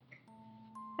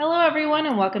Hello everyone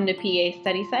and welcome to PA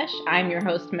Study Sesh. I'm your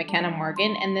host McKenna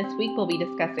Morgan and this week we'll be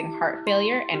discussing heart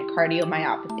failure and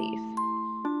cardiomyopathies.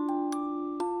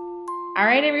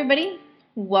 Alright everybody,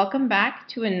 welcome back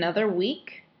to another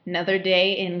week, another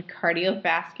day in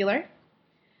cardiovascular.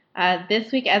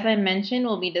 This week, as I mentioned,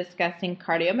 we'll be discussing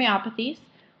cardiomyopathies.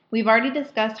 We've already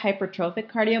discussed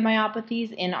hypertrophic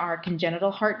cardiomyopathies in our congenital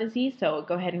heart disease, so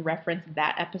go ahead and reference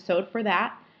that episode for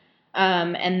that.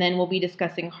 And then we'll be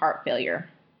discussing heart failure.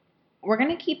 We're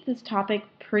going to keep this topic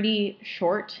pretty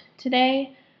short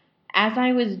today. As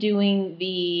I was doing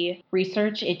the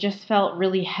research, it just felt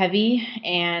really heavy,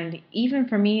 and even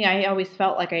for me, I always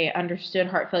felt like I understood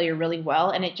heart failure really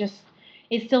well, and it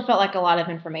still felt like a lot of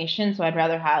information, so I'd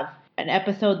rather have an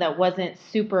episode that wasn't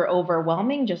super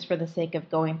overwhelming just for the sake of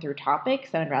going through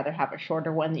topics, and I'd rather have a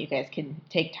shorter one that you guys can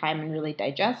take time and really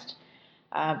digest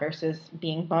versus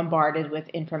being bombarded with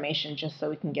information just so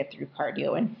we can get through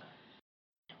cardio. And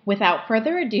without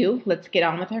further ado, let's get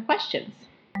on with our questions.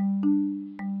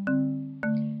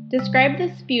 Describe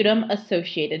the sputum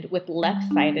associated with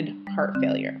left-sided heart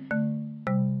failure.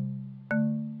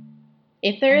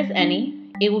 If there is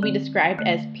any, it will be described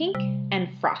as pink and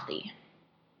frothy.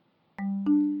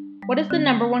 What is the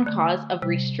number one cause of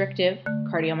restrictive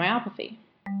cardiomyopathy?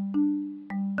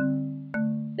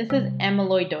 This is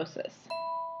amyloidosis.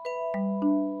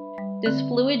 Does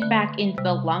fluid back into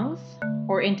the lungs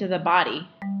or into the body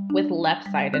with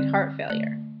left-sided heart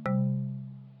failure?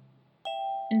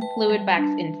 And fluid backs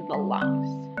into the lungs.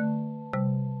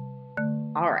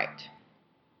 All right.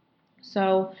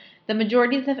 So the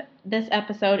majority of this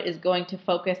episode is going to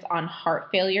focus on heart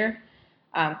failure.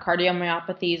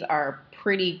 Cardiomyopathies are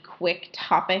pretty quick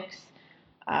topics,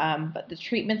 but the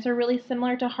treatments are really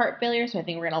similar to heart failure, so I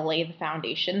think we're going to lay the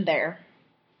foundation there.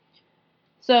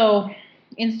 So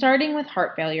in starting with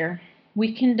heart failure,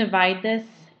 we can divide this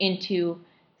into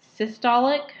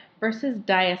systolic versus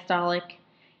diastolic,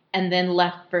 and then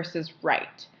left versus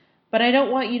right. But I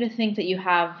don't want you to think that you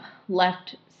have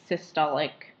left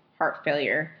systolic heart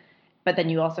failure, but then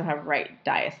you also have right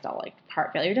diastolic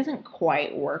heart failure. It doesn't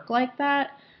quite work like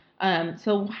that.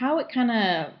 So how it kind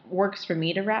of works for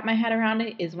me to wrap my head around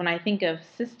it is when I think of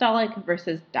systolic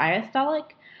versus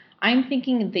diastolic, I'm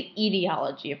thinking the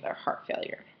etiology of their heart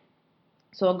failure.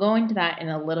 So I'll go into that in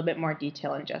a little bit more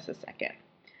detail in just a second.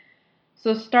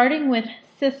 So starting with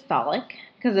systolic,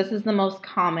 because this is the most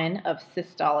common of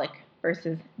systolic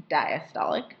versus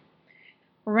diastolic,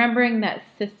 remembering that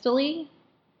systole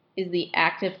is the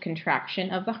active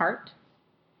contraction of the heart.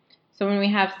 So when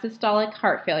we have systolic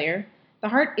heart failure, the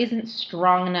heart isn't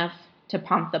strong enough to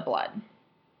pump the blood.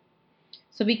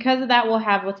 So because of that, we'll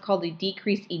have what's called a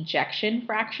decreased ejection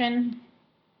fraction.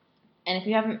 And if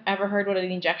you haven't ever heard what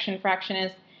an ejection fraction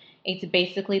is, it's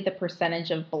basically the percentage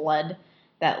of blood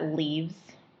that leaves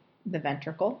the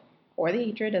ventricle or the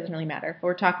atria, doesn't really matter. But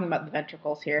we're talking about the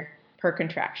ventricles here per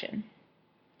contraction.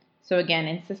 So again,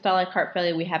 in systolic heart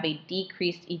failure, we have a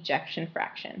decreased ejection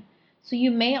fraction. So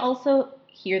you may also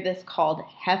hear this called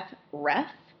HFrEF,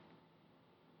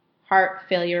 heart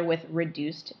failure with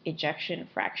reduced ejection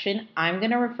fraction. I'm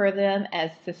going to refer to them as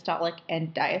systolic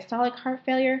and diastolic heart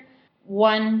failure.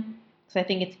 One, because I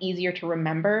think it's easier to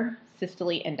remember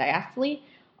systole and diastole.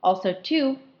 Also,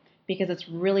 two, because it's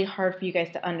really hard for you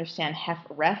guys to understand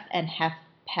HFrEF and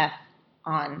HFpEF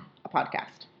on a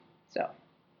podcast. So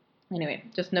anyway,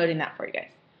 just noting that for you guys.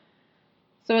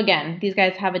 So again, these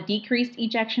guys have a decreased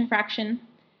ejection fraction,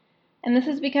 and this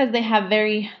is because they have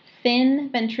very thin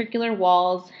ventricular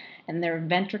walls and their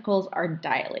ventricles are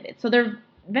dilated. So their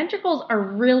ventricles are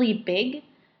really big,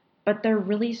 but they're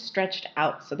really stretched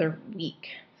out, so they're weak.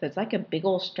 So it's like a big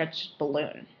old stretched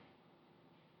balloon.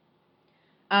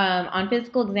 On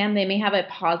physical exam, they may have a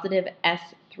positive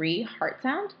S3 heart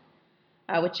sound,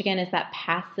 which again is that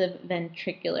passive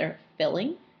ventricular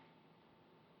filling.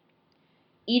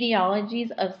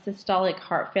 Etiologies of systolic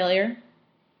heart failure,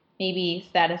 maybe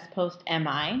status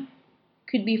post-MI,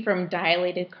 could be from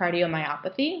dilated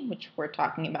cardiomyopathy, which we're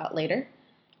talking about later,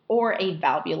 or a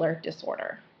valvular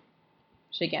disorder.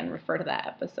 Should again refer to that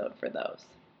episode for those.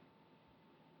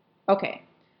 Okay,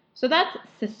 so that's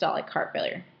systolic heart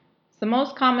failure. It's the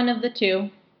most common of the two.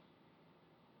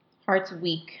 Heart's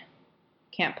weak,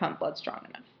 can't pump blood strong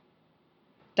enough.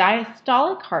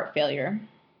 Diastolic heart failure,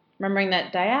 remembering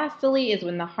that diastole is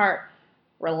when the heart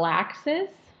relaxes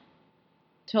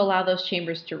to allow those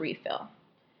chambers to refill.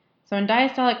 So in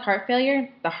diastolic heart failure,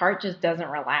 the heart just doesn't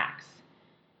relax.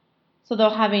 So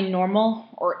they'll have a normal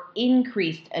or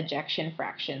increased ejection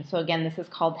fraction. So again, this is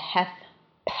called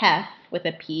HFpEF with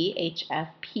a P,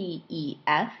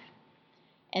 HFpEF.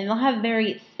 And they'll have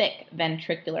very thick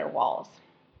ventricular walls.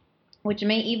 which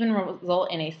may even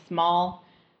result in a small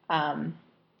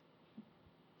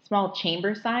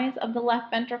chamber size of the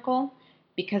left ventricle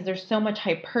because there's so much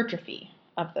hypertrophy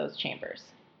of those chambers.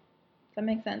 Does that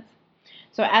make sense?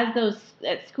 So as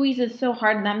it squeezes so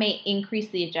hard, that may increase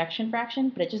the ejection fraction,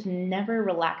 but it just never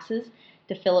relaxes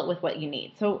to fill it with what you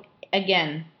need. So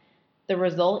again, the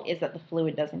result is that the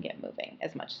fluid doesn't get moving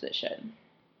as much as it should.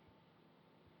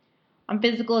 On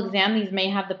physical exam, these may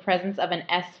have the presence of an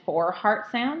S4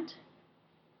 heart sound.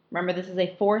 Remember, this is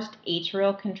a forced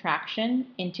atrial contraction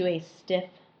into a stiff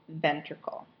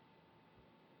ventricle.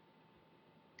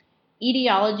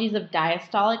 Etiologies of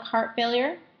diastolic heart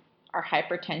failure are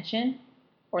hypertension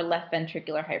or left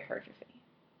ventricular hypertrophy.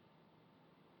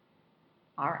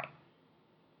 All right.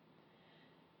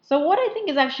 So what I think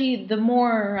is actually the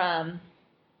more, I'm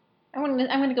going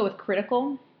to go with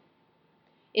critical,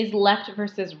 is left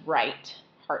versus right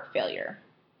heart failure.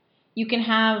 You can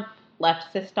have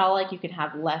left systolic, you can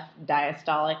have left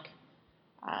diastolic,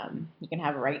 you can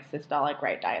have right systolic,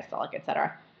 right diastolic,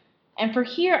 etc. And for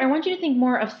here, I want you to think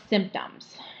more of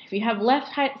symptoms. If you have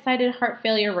left-sided heart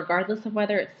failure, regardless of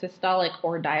whether it's systolic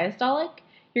or diastolic,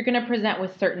 you're going to present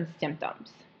with certain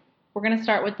symptoms. We're going to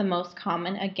start with the most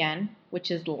common again,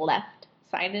 which is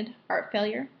left-sided heart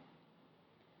failure.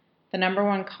 The number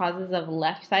one causes of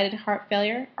left-sided heart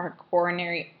failure are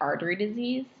coronary artery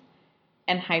disease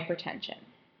and hypertension.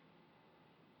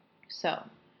 So,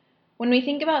 when we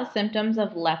think about symptoms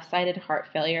of left-sided heart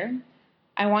failure,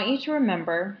 I want you to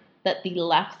remember that the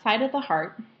left side of the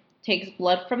heart takes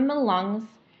blood from the lungs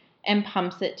and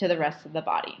pumps it to the rest of the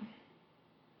body.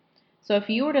 So if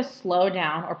you were to slow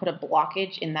down or put a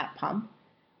blockage in that pump,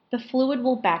 the fluid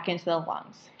will back into the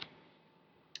lungs.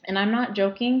 And I'm not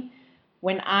joking.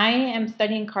 When I am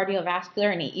studying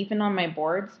cardiovascular and even on my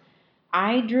boards,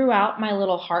 I drew out my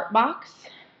little heart box.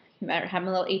 I have my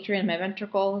little atrium and my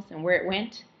ventricles and where it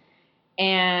went.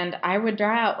 And I would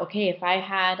draw out, okay, if I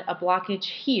had a blockage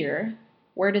here,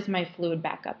 where does my fluid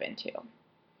back up into?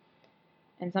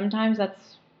 And sometimes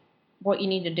that's what you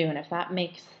need to do. And if that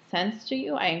makes sense to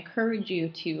you, I encourage you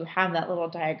to have that little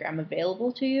diagram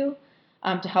available to you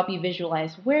to help you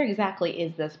visualize where exactly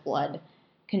is this blood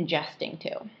congesting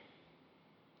to.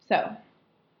 So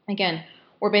again,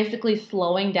 we're basically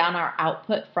slowing down our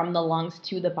output from the lungs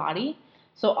to the body.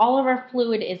 So all of our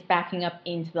fluid is backing up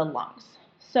into the lungs.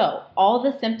 So all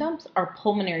the symptoms are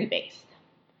pulmonary based.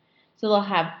 So they'll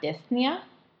have dyspnea,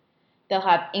 they'll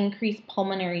have increased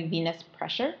pulmonary venous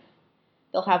pressure,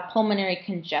 they'll have pulmonary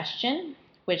congestion,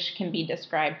 which can be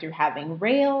described through having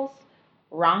rales,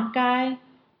 rhonchi,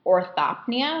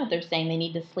 orthopnea. They're saying they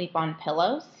need to sleep on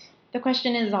pillows. The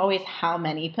question is always how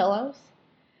many pillows.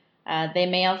 They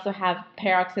may also have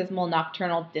paroxysmal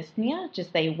nocturnal dyspnea,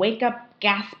 just they wake up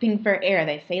gasping for air.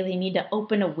 They say they need to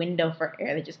open a window for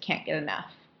air. They just can't get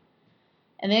enough.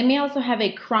 And they may also have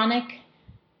a chronic,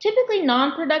 typically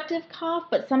non-productive cough,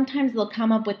 but sometimes they'll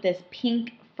come up with this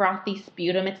pink frothy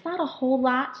sputum. It's not a whole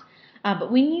lot,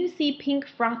 but when you see pink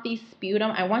frothy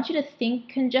sputum, I want you to think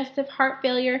congestive heart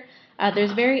failure.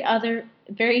 There's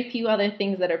very few other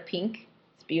things that are pink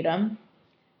sputum,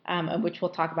 which we'll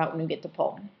talk about when we get to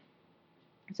pulm.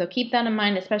 So keep that in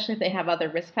mind, especially if they have other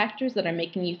risk factors that are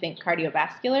making you think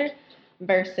cardiovascular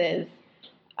versus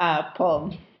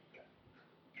pulm.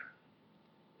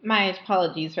 My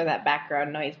apologies for that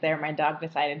background noise there. My dog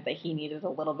decided that he needed a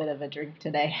little bit of a drink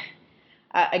today.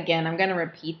 Again, I'm going to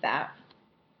repeat that.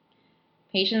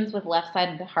 Patients with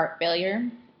left-sided heart failure,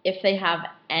 if they have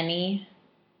any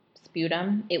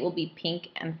sputum, it will be pink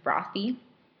and frothy.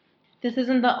 This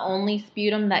isn't the only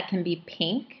sputum that can be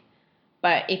pink,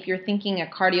 but if you're thinking a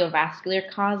cardiovascular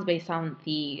cause based on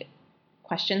the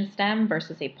question stem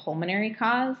versus a pulmonary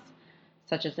cause,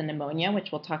 such as a pneumonia,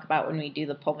 which we'll talk about when we do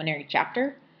the pulmonary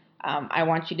chapter, I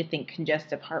want you to think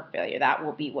congestive heart failure. That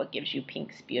will be what gives you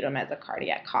pink sputum as a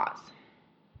cardiac cause.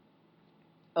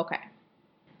 Okay.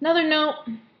 Another note,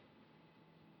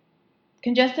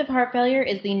 congestive heart failure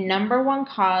is the number one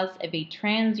cause of a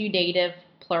transudative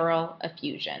pleural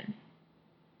effusion.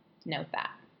 Note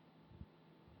that.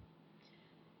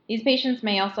 These patients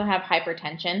may also have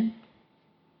hypertension.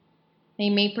 They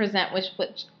may present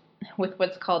with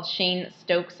what's called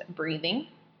Cheyne-Stokes breathing.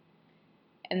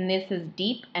 And this is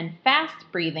deep and fast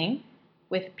breathing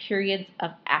with periods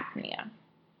of apnea.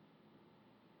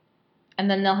 And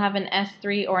then they'll have an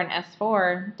S3 or an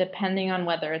S4 depending on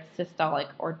whether it's systolic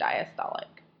or diastolic.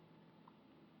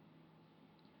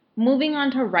 Moving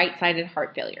on to right-sided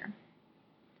heart failure.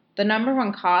 The number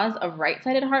one cause of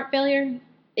right-sided heart failure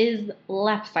is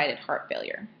left-sided heart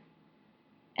failure.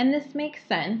 And this makes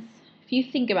sense. If you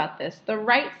think about this, the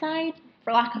right side,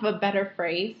 for lack of a better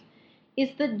phrase,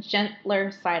 is the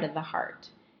gentler side of the heart.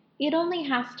 It only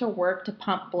has to work to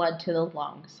pump blood to the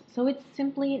lungs, so it's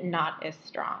simply not as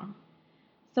strong.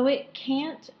 So it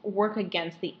can't work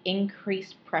against the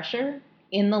increased pressure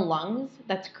in the lungs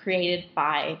that's created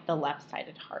by the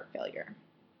left-sided heart failure.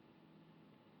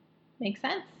 Make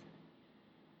sense?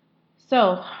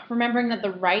 So, remembering that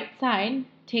the right side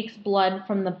takes blood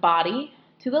from the body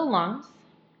to the lungs.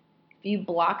 If you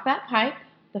block that pipe,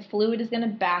 the fluid is going to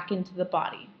back into the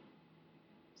body.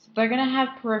 So they're going to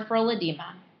have peripheral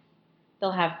edema.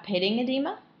 They'll have pitting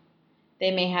edema.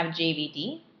 They may have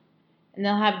JVD. And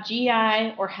they'll have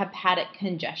GI or hepatic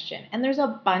congestion. And there's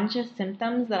a bunch of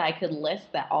symptoms that I could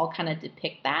list that all kind of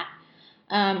depict that.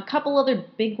 A couple other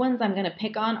big ones I'm going to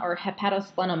pick on are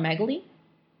hepatosplenomegaly.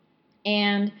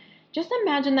 And just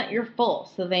imagine that you're full.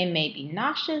 So they may be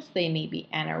nauseous, they may be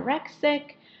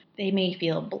anorexic, they may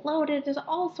feel bloated. There's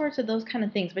all sorts of those kind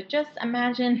of things. But just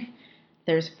imagine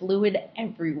there's fluid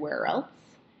everywhere else.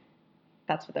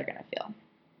 That's what they're going to feel.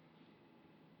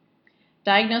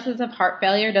 Diagnosis of heart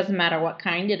failure, doesn't matter what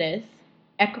kind it is.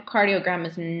 Echocardiogram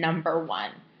is number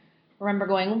one. Remember,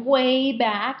 going way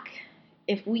back,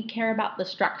 if we care about the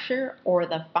structure or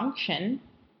the function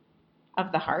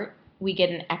of the heart, we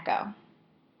get an echo.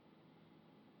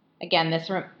 Again, this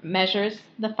measures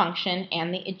the function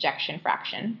and the ejection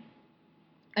fraction.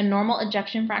 A normal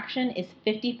ejection fraction is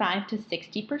 55 to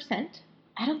 60%.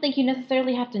 I don't think you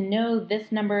necessarily have to know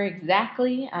this number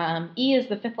exactly. E is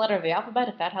the fifth letter of the alphabet,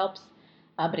 if that helps.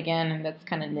 But again, that's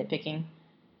kind of nitpicking.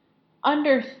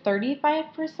 Under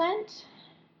 35%,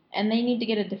 and they need to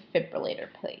get a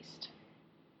defibrillator placed.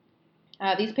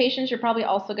 These patients, you're probably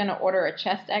also going to order a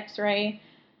chest x-ray.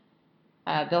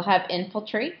 They'll have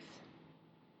infiltrates.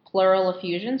 Pleural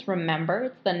effusions, remember,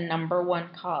 it's the number one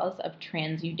cause of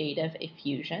transudative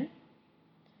effusion.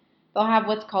 They'll have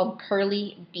what's called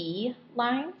Curly B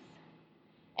lines,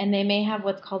 and they may have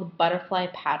what's called butterfly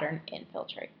pattern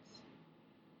infiltrates.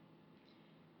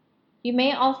 You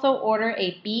may also order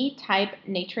a B-type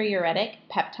natriuretic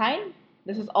peptide.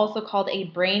 This is also called a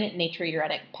brain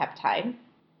natriuretic peptide.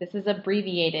 This is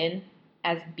abbreviated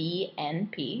as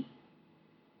BNP.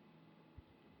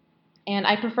 And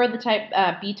I prefer the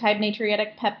B-type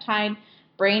natriuretic peptide.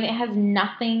 Brain, it has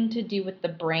nothing to do with the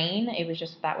brain. It was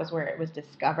just, that was where it was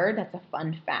discovered. That's a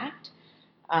fun fact.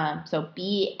 So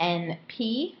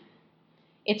BNP,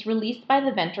 it's released by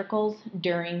the ventricles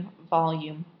during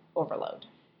volume overload.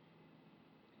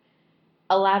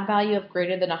 A lab value of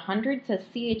greater than 100 says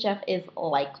CHF is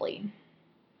likely.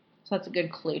 So that's a good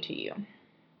clue to you.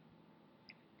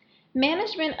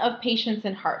 Management of patients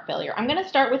in heart failure. I'm going to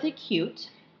start with acute.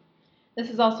 This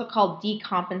is also called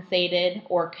decompensated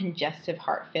or congestive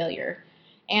heart failure.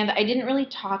 And I didn't really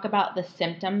talk about the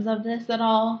symptoms of this at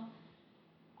all.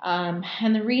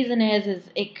 And the reason is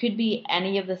it could be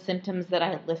any of the symptoms that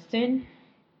I listed,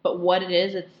 but what it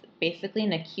is, it's basically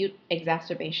an acute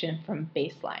exacerbation from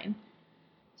baseline.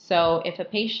 So if a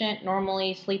patient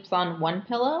normally sleeps on one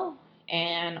pillow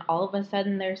and all of a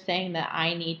sudden they're saying that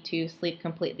I need to sleep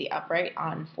completely upright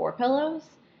on 4 pillows,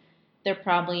 they're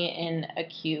probably in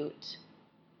acute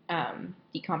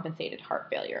decompensated heart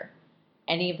failure.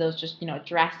 Any of those just,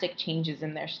 drastic changes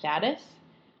in their status,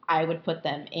 I would put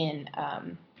them in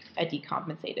a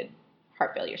decompensated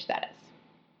heart failure status.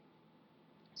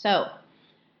 So,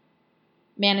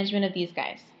 management of these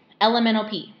guys. Elemental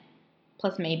P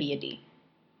plus maybe a D.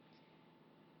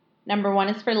 Number 1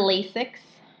 is for Lasix.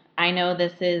 I know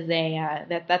this is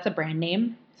that's a brand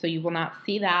name, so you will not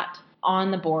see that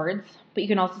on the boards, but you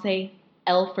can also say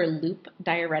L for loop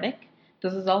diuretic.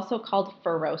 This is also called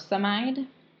furosemide.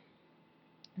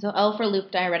 So L for loop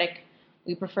diuretic,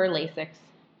 we prefer Lasix.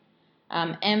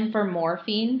 M for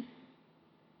morphine,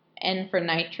 N for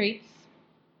nitrates,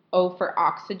 O for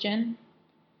oxygen,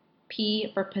 P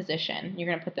for position. You're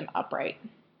going to put them upright.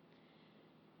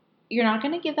 You're not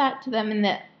going to give that to them in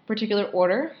that particular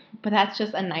order, but that's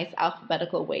just a nice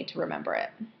alphabetical way to remember it.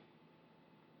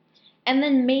 And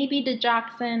then maybe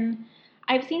digoxin.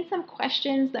 I've seen some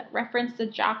questions that reference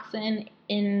digoxin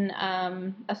in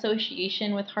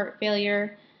association with heart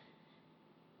failure.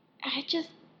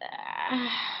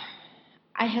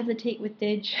 I hesitate with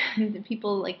dig.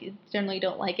 People generally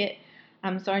don't like it.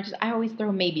 So I always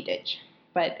throw maybe dig.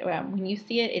 But when you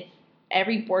see it, it's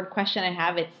every board question I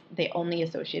have, they only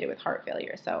associate it with heart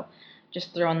failure. So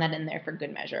just throwing that in there for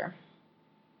good measure.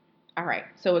 All right,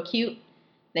 so acute,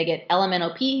 they get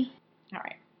elemental P. All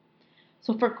right.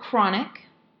 So for chronic,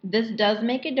 this does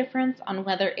make a difference on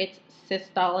whether it's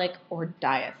systolic or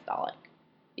diastolic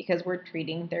because we're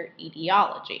treating their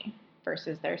etiology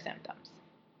versus their symptoms.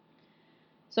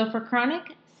 So for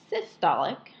chronic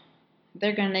systolic,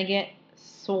 they're going to get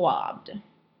swabbed,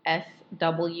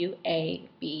 SWABD.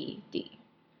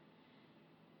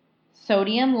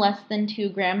 Sodium less than 2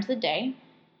 grams a day,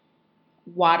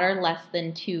 water less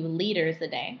than 2 liters a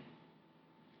day.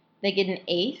 They get an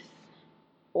ACE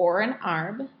or an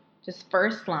ARB, just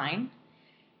first line.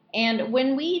 And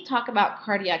when we talk about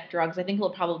cardiac drugs, I think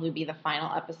it'll probably be the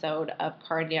final episode of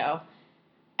cardio.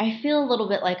 I feel a little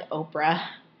bit like Oprah.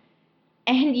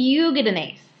 And you get an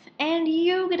ACE, and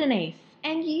you get an ACE,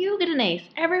 and you get an ACE.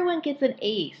 Everyone gets an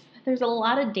ACE. There's a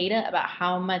lot of data about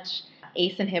how much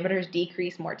ACE inhibitors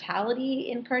decrease mortality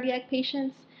in cardiac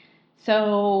patients.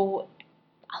 So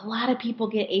a lot of people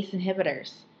get ACE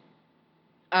inhibitors.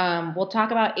 We'll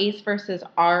talk about ACE versus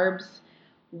ARBs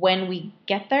when we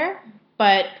get there.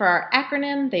 But for our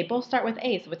acronym, they both start with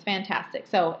A, so it's fantastic.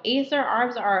 So ACE or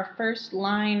ARBs are our first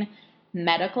line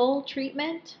medical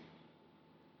treatment.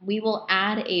 We will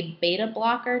add a beta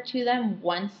blocker to them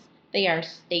once they are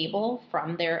stable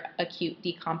from their acute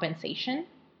decompensation.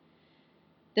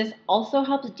 This also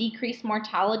helps decrease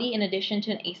mortality in addition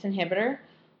to an ACE inhibitor.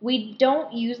 We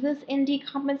don't use this in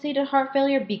decompensated heart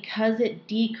failure because it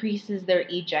decreases their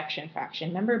ejection fraction.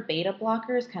 Remember, beta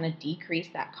blockers kind of decrease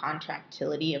that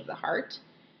contractility of the heart.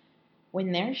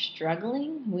 When they're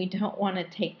struggling, we don't want to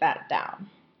take that down.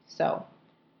 So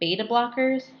beta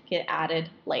blockers get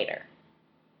added later.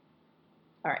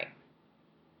 All right.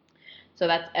 So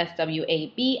that's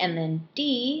SWAB, and then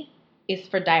D is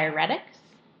for diuretics.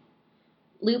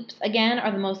 Loops, again,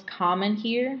 are the most common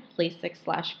here,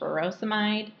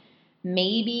 Lasix/furosemide,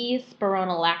 maybe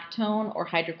spironolactone or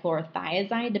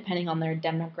hydrochlorothiazide, depending on their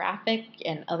demographic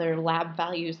and other lab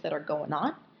values that are going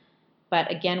on. But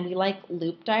again, we like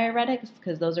loop diuretics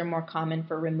because those are more common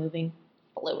for removing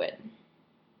fluid.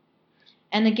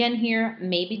 And again here,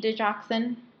 maybe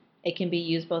digoxin. It can be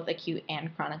used both acute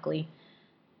and chronically.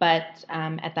 But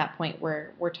at that point,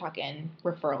 we're talking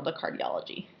referral to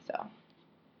cardiology.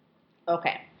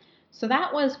 Okay, so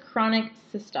that was chronic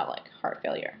systolic heart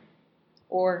failure,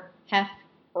 or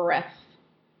HFrEF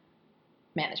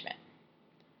management.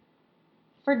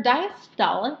 For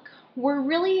diastolic, we're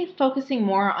really focusing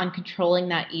more on controlling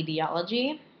that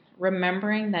etiology,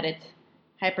 remembering that it's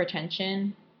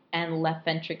hypertension and left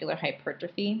ventricular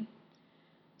hypertrophy.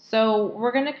 So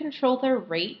we're going to control their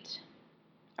rate,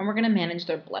 and we're going to manage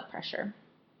their blood pressure.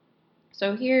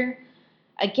 So here,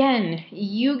 again,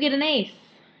 you get an ACE,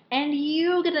 and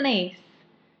you get an ACE,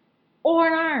 or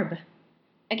an ARB.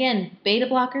 Again, beta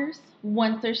blockers,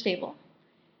 once they're stable.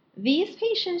 These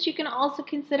patients, you can also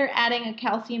consider adding a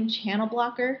calcium channel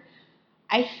blocker.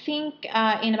 I think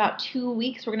in about 2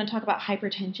 weeks, we're going to talk about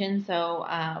hypertension. So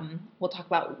we'll talk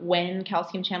about when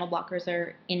calcium channel blockers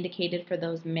are indicated for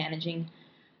those managing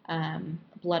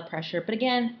blood pressure. But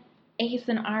again, ACE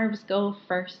and ARBs go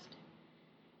first.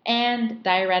 And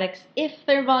diuretics if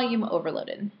they're volume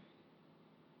overloaded.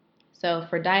 So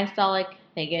for diastolic,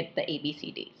 they get the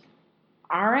ABCDs.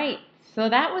 All right, so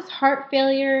that was heart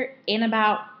failure in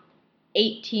about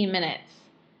 18 minutes.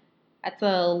 That's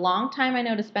a long time, I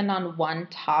know, to spend on one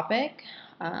topic,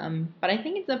 but I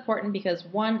think it's important because,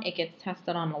 one, it gets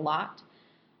tested on a lot,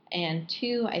 and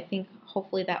two, I think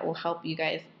hopefully that will help you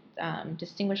guys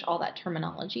distinguish all that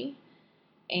terminology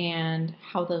and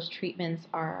how those treatments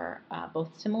are both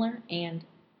similar and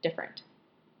different.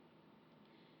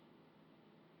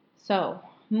 So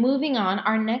moving on,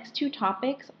 our next two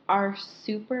topics are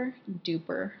super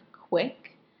duper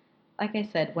quick. Like I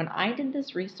said, when I did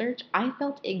this research, I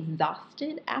felt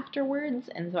exhausted afterwards,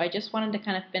 and so I just wanted to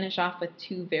kind of finish off with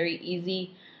two very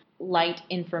easy, light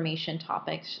information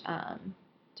topics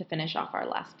to finish off our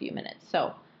last few minutes.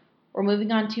 So we're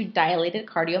moving on to dilated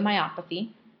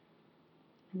cardiomyopathy.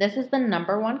 This is the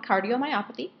number one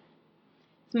cardiomyopathy.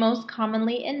 It's most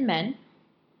commonly in men.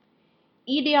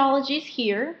 Etiologies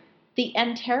here, the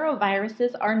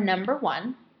enteroviruses are number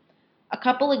one. A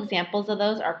couple examples of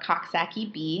those are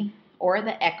Coxsackie B or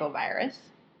the echovirus.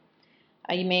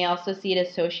 You may also see it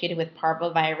associated with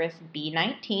parvovirus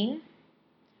B19,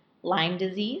 Lyme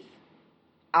disease,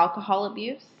 alcohol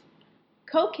abuse,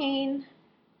 cocaine,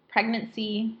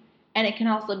 pregnancy, and it can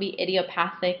also be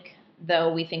idiopathic,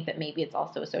 though we think that maybe it's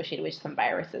also associated with some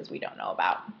viruses we don't know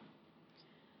about.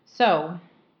 So,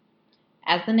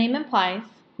 as the name implies,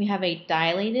 we have a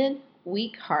dilated,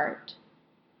 weak heart.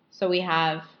 So we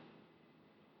have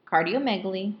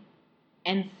cardiomegaly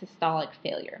and systolic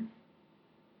failure.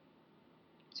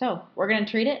 So we're going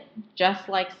to treat it just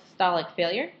like systolic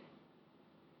failure,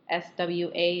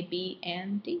 SWAB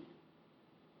and D.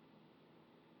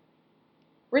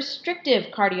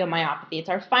 Restrictive cardiomyopathy. It's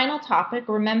our final topic.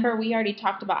 Remember, we already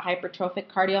talked about hypertrophic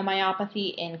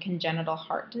cardiomyopathy and congenital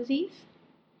heart disease.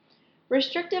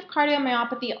 Restrictive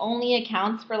cardiomyopathy only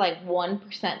accounts for like 1%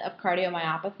 of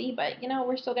cardiomyopathy, but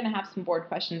we're still going to have some board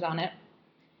questions on it.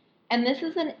 And this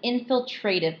is an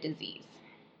infiltrative disease.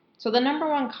 So the number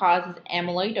one cause is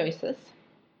amyloidosis.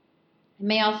 It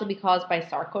may also be caused by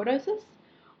sarcoidosis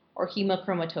or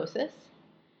hemochromatosis.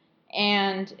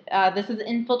 And this is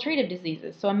infiltrative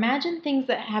diseases. So imagine things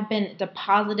that have been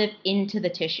deposited into the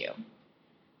tissue.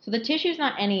 So the tissue is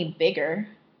not any bigger,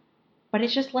 but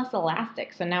it's just less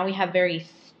elastic. So now we have very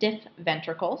stiff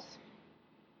ventricles,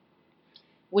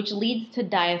 which leads to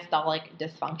diastolic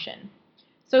dysfunction.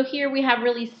 So here we have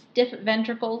really stiff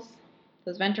ventricles.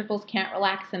 Those ventricles can't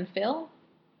relax and fill.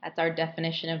 That's our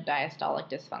definition of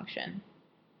diastolic dysfunction.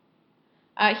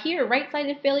 Here,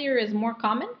 right-sided failure is more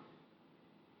common.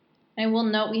 I will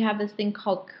note we have this thing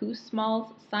called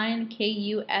Kussmaul's sign,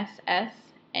 Kussmaul''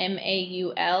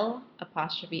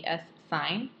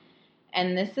 sign.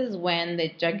 And this is when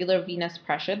the jugular venous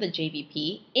pressure, the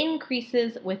JVP,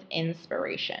 increases with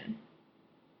inspiration.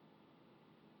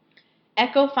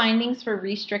 Echo findings for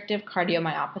restrictive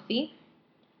cardiomyopathy.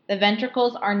 The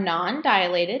ventricles are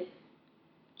non-dilated,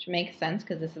 which makes sense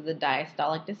because this is a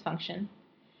diastolic dysfunction.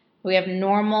 We have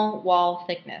normal wall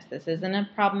thickness. This isn't a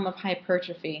problem of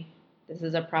hypertrophy. This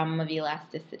is a problem of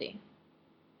elasticity.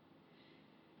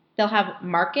 They'll have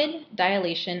marked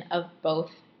dilation of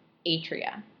both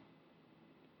atria.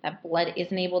 That blood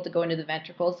isn't able to go into the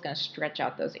ventricles. It's going to stretch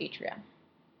out those atria.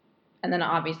 And then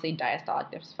obviously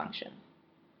diastolic dysfunction.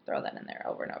 Throw that in there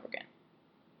over and over again.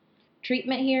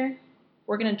 Treatment here,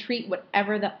 we're going to treat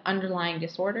whatever the underlying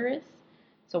disorder is.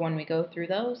 So when we go through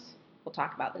those, we'll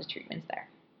talk about those treatments there.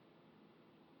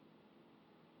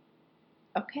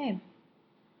 Okay.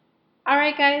 All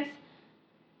right, guys.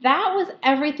 That was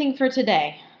everything for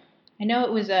today. I know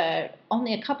it was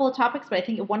only a couple of topics, but I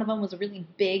think one of them was a really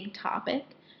big topic.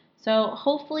 So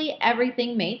hopefully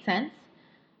everything made sense.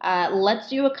 Let's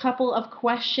do a couple of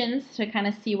questions to kind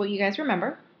of see what you guys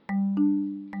remember.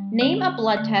 Name a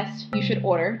blood test you should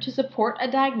order to support a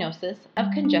diagnosis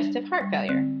of congestive heart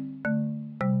failure.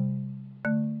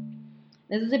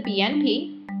 This is a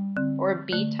BNP, or a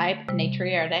B-type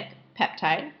natriuretic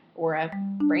peptide, or a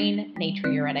brain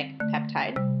natriuretic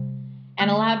peptide,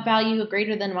 and a lab value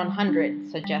greater than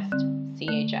 100 suggests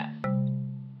CHF.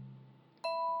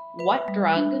 What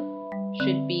drug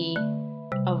should be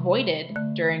avoided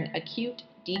during acute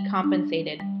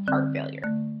decompensated heart failure?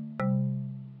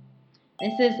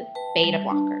 This is beta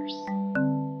blockers.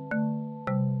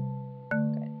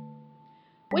 Good.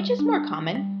 Which is more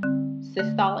common,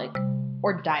 systolic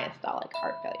or diastolic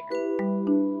heart failure?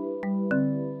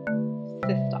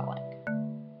 Systolic.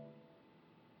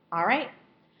 All right.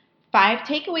 5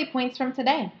 takeaway points from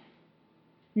today.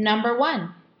 Number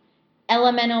 1,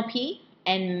 LMNOP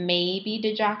and maybe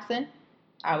digoxin.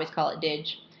 I always call it DIG.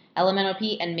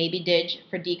 LMNOP and maybe DIG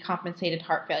for decompensated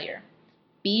heart failure.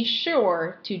 Be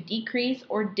sure to decrease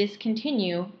or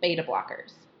discontinue beta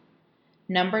blockers.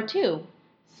 Number 2,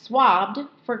 swabbed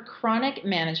for chronic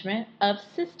management of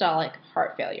systolic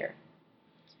heart failure.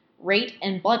 Rate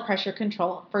and blood pressure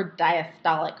control for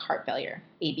diastolic heart failure,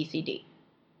 ABCD.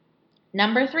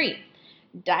 Number 3,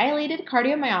 dilated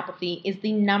cardiomyopathy is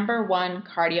the number 1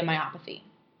 cardiomyopathy.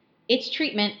 Its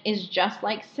treatment is just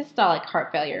like systolic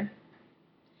heart failure.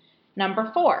 Number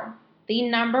 4, the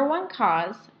number 1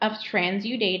 cause of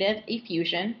transudative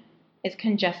effusion is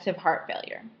congestive heart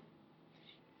failure.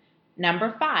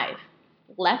 Number 5,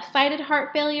 left-sided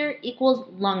heart failure equals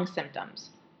lung symptoms.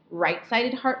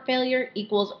 Right-sided heart failure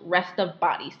equals rest of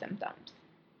body symptoms.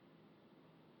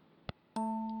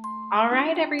 All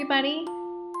right, everybody,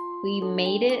 we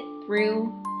made it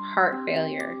through heart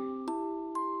failure.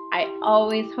 I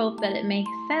always hope that it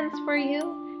makes sense for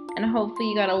you, and hopefully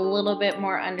you got a little bit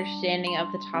more understanding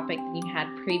of the topic than you had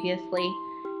previously.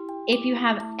 If you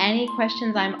have any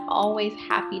questions, I'm always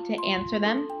happy to answer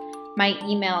them. My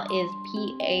email is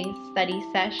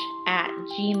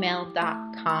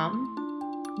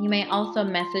pastudysesh@gmail.com. You may also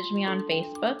message me on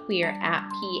Facebook. We are at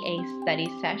PA Study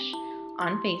Sesh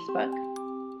on Facebook.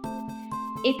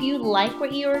 If you like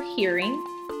what you are hearing,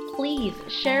 please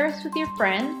share us with your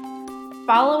friends.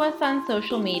 Follow us on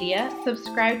social media,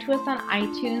 subscribe to us on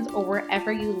iTunes or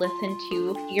wherever you listen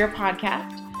to your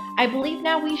podcast. I believe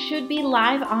now we should be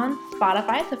live on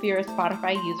Spotify, so if you're a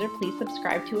Spotify user, please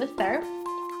subscribe to us there.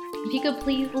 If you could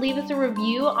please leave us a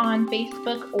review on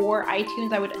Facebook or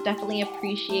iTunes, I would definitely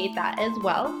appreciate that as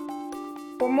well.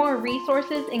 For more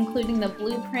resources, including the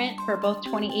blueprint for both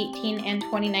 2018 and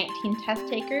 2019 test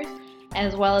takers,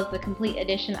 as well as the complete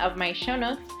edition of my show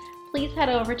notes, please head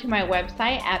over to my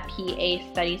website at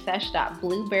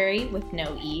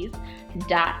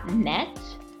pastudysesh.blueberry.net.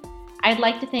 I'd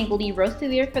like to thank Lee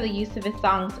Roselier for the use of his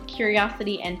songs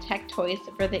Curiosity and Tech Toys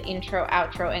for the intro,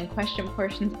 outro, and question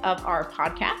portions of our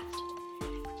podcast.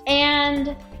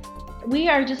 And we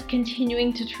are just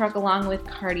continuing to truck along with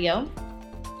cardio.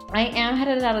 I am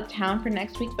headed out of town for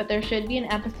next week, but there should be an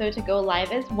episode to go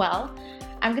live as well.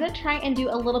 I'm going to try and do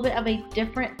a little bit of a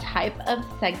different type of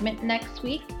segment next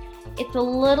week. It's a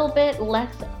little bit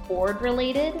less board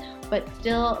related, but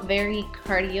still very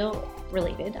cardio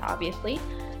related, obviously.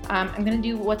 I'm going to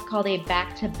do what's called a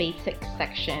back to basics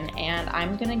section, and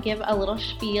I'm going to give a little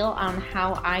spiel on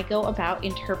how I go about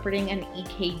interpreting an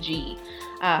EKG.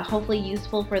 Hopefully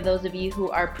useful for those of you who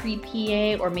are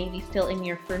pre-PA or maybe still in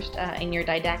your first, in your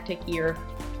didactic year,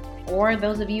 or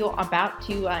those of you about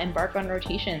to embark on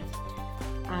rotations.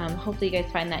 Hopefully you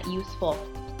guys find that useful.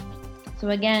 So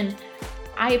again,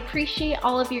 I appreciate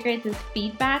all of your guys'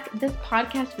 feedback. This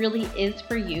podcast really is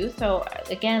for you. So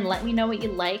again, let me know what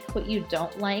you like, what you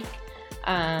don't like.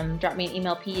 Drop me an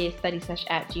email,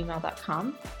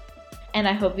 pastudysesh@gmail.com. And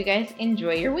I hope you guys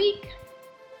enjoy your week.